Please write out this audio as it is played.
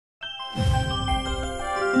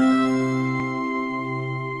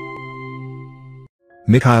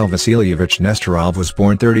Mikhail Vasilyevich Nesterov was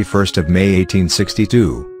born 31st of May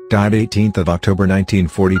 1862, died 18th of October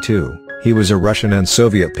 1942. He was a Russian and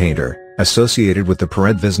Soviet painter, associated with the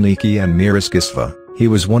Peredvizhniki and Mir Iskusstva. He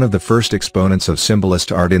was one of the first exponents of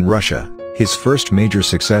Symbolist art in Russia. His first major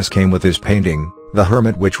success came with his painting, The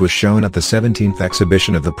Hermit, which was shown at the 17th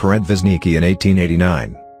exhibition of the Peredvizhniki in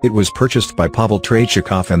 1889. It was purchased by Pavel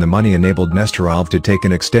Tretyakov, and the money enabled Nesterov to take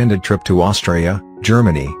an extended trip to Austria,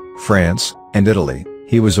 Germany, France, and Italy.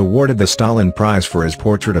 He was awarded the Stalin Prize for his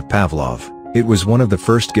portrait of Pavlov. It was one of the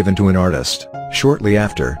first given to an artist. Shortly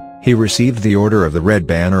after, he received the Order of the Red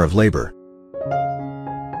Banner of Labor.